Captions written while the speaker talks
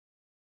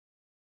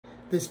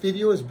This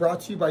video is brought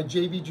to you by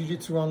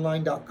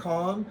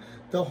jvjujitsuonline.com,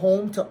 the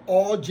home to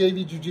all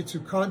JV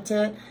Jiu-Jitsu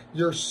content,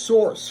 your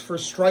source for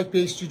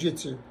strike-based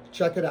Jiu-Jitsu.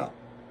 Check it out.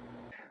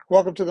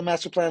 Welcome to the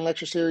Master Plan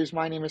Lecture Series.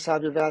 My name is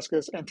Javier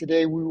Vasquez, and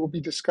today we will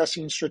be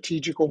discussing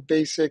strategical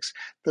basics,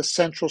 the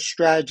central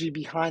strategy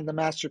behind the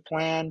Master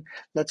Plan.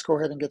 Let's go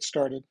ahead and get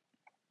started.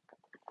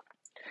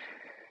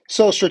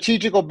 So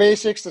strategical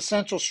basics, the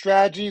central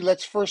strategy.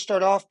 Let's first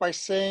start off by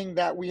saying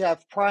that we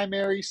have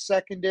primary,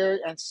 secondary,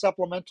 and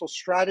supplemental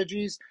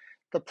strategies.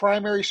 The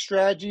primary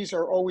strategies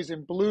are always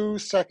in blue,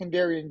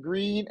 secondary in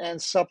green,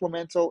 and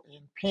supplemental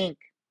in pink.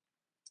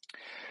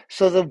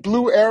 So the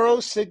blue arrow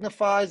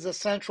signifies the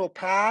central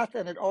path,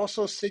 and it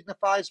also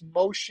signifies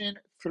motion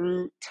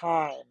through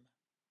time.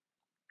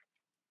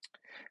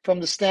 From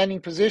the standing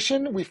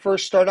position, we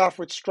first start off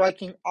with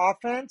striking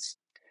offense.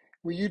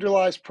 We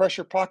utilize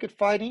pressure pocket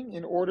fighting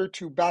in order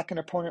to back an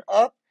opponent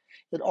up.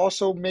 It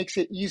also makes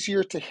it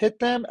easier to hit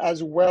them,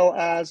 as well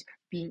as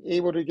being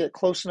able to get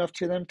close enough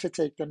to them to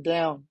take them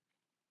down.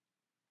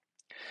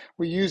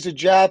 We use the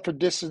jab for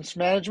distance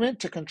management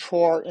to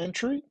control our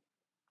entry.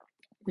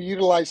 We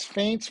utilize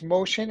feints,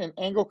 motion, and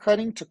angle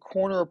cutting to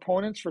corner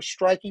opponents for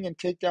striking and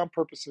takedown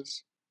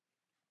purposes.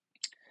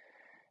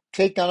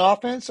 Takedown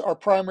offense, our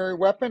primary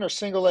weapon, are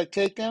single leg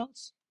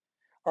takedowns.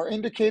 Our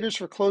indicators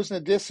for closing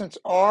the distance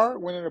are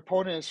when an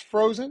opponent is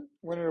frozen,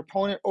 when an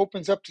opponent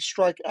opens up to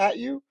strike at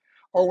you,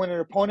 or when an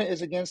opponent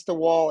is against the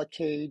wall, a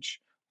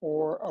cage,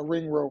 or a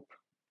ring rope.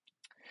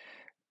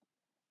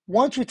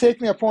 Once we take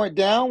the opponent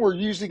down, we're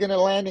usually going to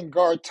land in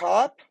guard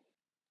top.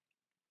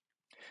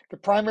 The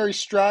primary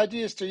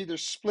strategy is to either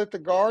split the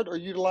guard or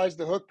utilize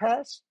the hook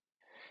pass.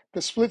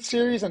 The split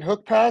series and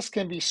hook pass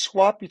can be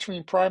swapped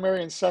between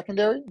primary and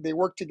secondary. They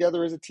work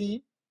together as a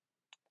team.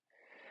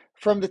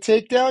 From the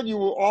takedown, you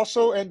will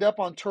also end up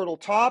on turtle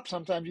top.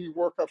 Sometimes you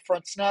work a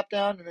front snap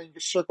down and then you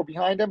circle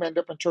behind them, end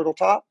up in turtle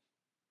top.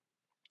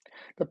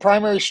 The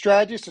primary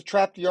strategy is to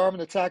trap the arm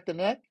and attack the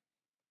neck.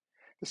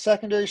 The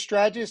secondary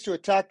strategy is to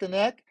attack the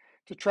neck,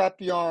 to trap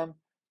the arm,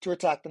 to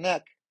attack the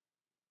neck.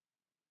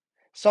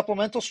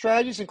 Supplemental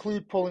strategies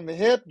include pulling the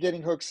hip,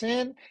 getting hooks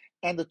in,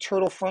 and the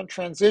turtle front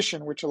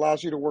transition, which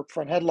allows you to work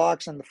front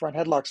headlocks and the front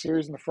headlock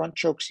series and the front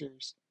choke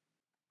series.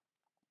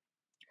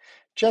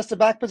 Chest to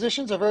back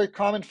positions are very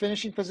common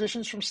finishing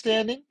positions from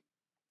standing.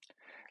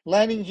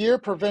 Landing here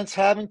prevents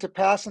having to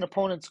pass an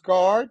opponent's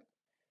guard.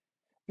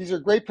 These are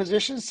great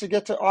positions to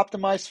get to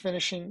optimized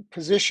finishing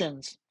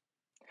positions.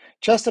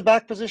 Chest to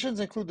back positions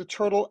include the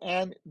turtle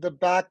and the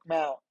back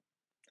mount.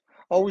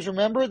 Always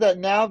remember that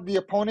now the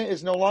opponent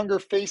is no longer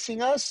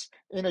facing us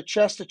in a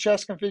chest to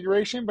chest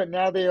configuration, but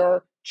now they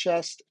are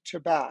chest to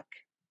back.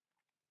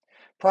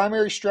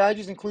 Primary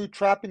strategies include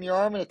trapping the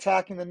arm and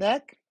attacking the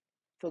neck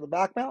for the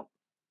back mount.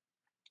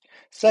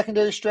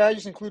 Secondary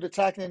strategies include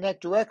attacking the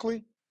neck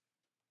directly.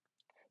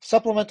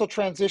 Supplemental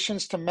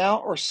transitions to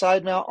mount or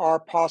side mount are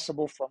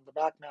possible from the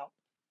back mount.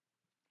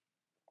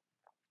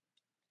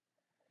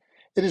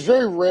 It is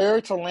very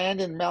rare to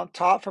land in mount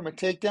top from a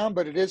takedown,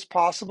 but it is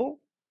possible.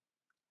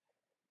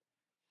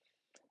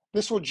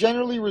 This will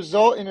generally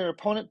result in an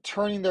opponent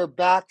turning their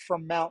back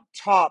from mount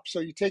top. So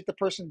you take the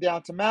person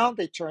down to mount,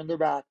 they turn their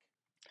back.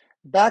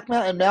 Back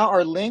mount and mount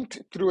are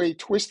linked through a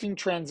twisting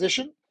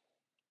transition.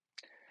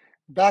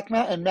 Back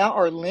mount and mount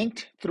are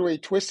linked through a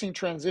twisting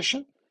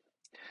transition.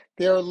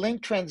 They are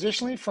linked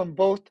transitionally from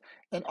both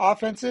an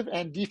offensive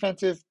and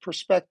defensive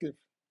perspective.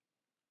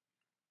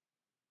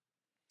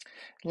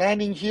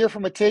 Landing here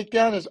from a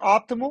takedown is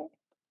optimal.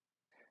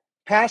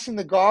 Passing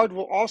the guard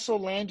will also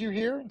land you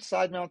here,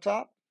 side mount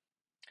top.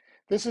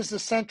 This is the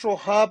central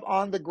hub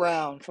on the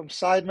ground. From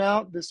side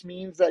mount, this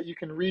means that you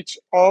can reach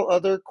all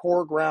other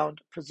core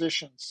ground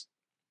positions.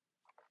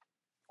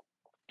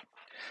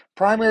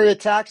 Primary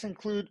attacks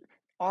include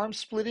arm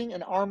splitting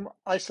and arm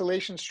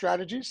isolation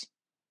strategies.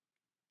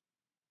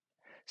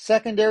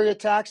 Secondary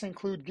attacks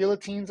include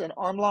guillotines and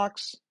arm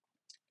locks.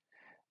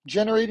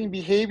 Generating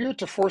behavior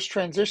to force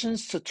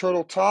transitions to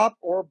turtle top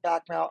or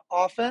back mount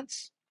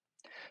offense.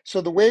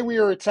 So the way we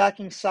are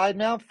attacking side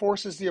mount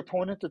forces the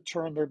opponent to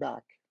turn their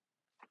back.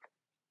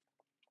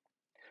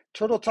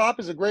 Turtle top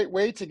is a great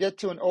way to get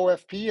to an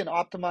OFP, an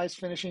optimized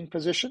finishing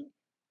position.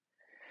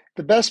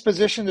 The best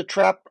position to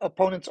trap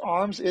opponent's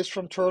arms is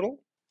from turtle.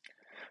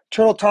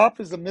 Turtle top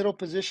is the middle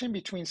position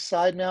between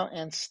side mount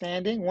and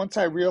standing. Once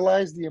I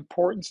realized the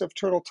importance of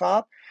turtle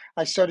top,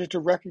 I started to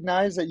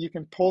recognize that you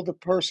can pull the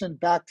person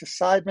back to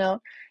side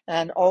mount,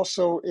 and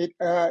also it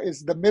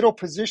is the middle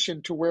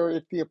position to where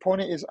if the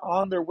opponent is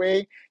on their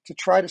way to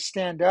try to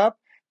stand up,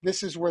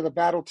 this is where the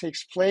battle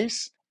takes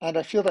place. And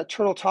I feel that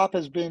turtle top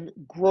has been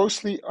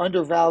grossly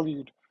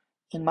undervalued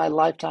in my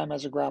lifetime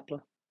as a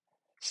grappler.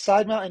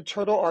 Side mount and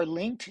turtle are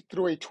linked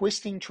through a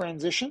twisting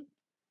transition.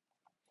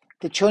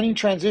 The turning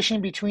transition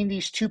between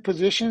these two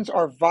positions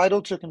are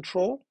vital to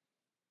control.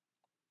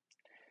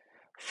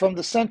 From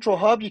the central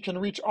hub, you can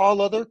reach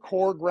all other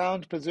core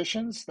ground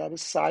positions, that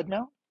is side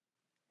mount.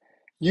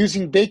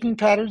 Using baking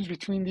patterns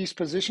between these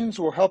positions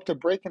will help to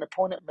break an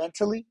opponent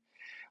mentally.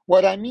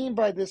 What I mean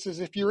by this is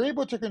if you're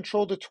able to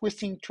control the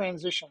twisting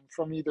transition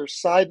from either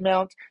side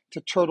mount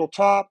to turtle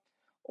top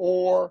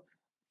or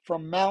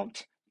from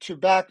mount to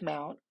back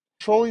mount,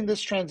 controlling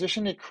this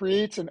transition, it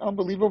creates an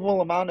unbelievable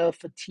amount of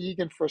fatigue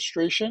and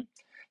frustration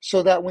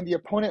so that when the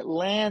opponent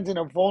lands in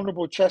a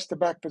vulnerable chest to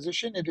back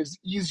position, it is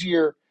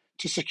easier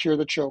to secure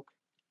the choke.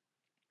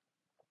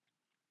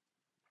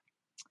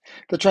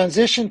 The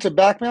transition to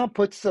back mount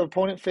puts the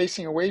opponent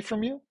facing away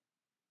from you.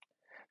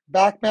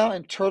 Back mount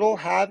and turtle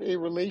have a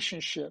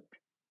relationship.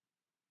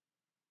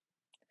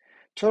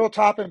 Turtle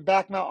top and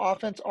back mount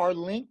offense are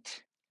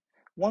linked.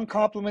 One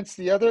complements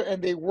the other,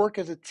 and they work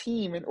as a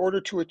team in order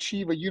to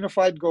achieve a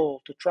unified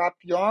goal, to trap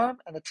the arm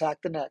and attack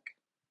the neck.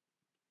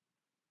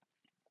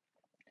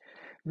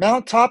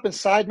 Mount top and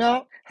side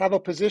mount have a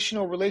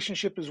positional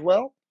relationship as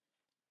well.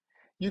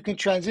 You can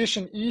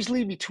transition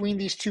easily between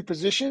these two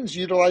positions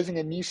utilizing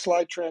a knee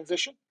slide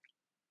transition.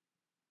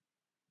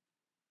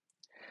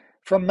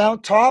 From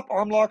mount top,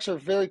 arm locks are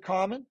very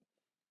common.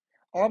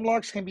 Arm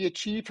locks can be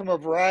achieved from a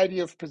variety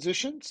of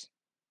positions.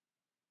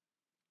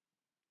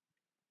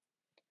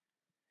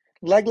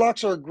 Leg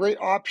locks are a great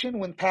option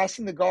when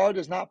passing the guard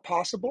is not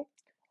possible.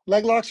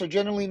 Leg locks are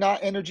generally not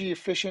energy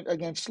efficient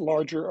against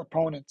larger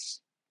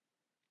opponents.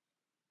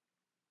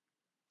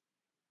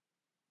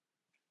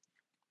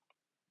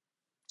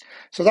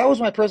 So that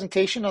was my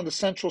presentation on the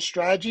central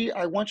strategy.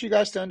 I want you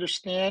guys to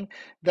understand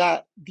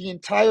that the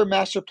entire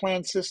master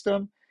plan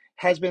system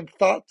has been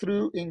thought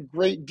through in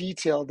great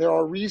detail. There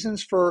are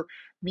reasons for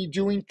me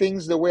doing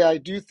things the way I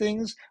do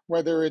things,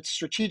 whether it's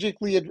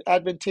strategically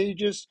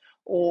advantageous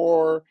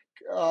or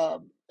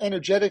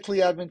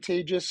energetically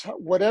advantageous,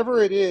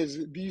 whatever it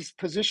is, these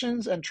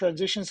positions and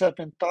transitions have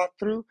been thought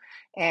through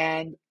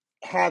and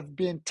have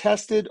been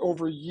tested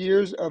over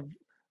years of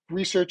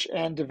research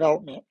and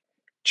development.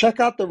 Check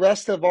out the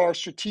rest of our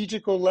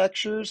strategical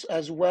lectures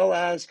as well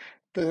as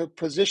the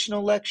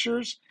positional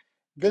lectures.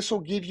 This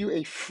will give you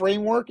a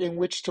framework in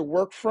which to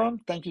work from.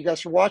 Thank you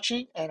guys for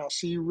watching, and I'll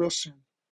see you real soon.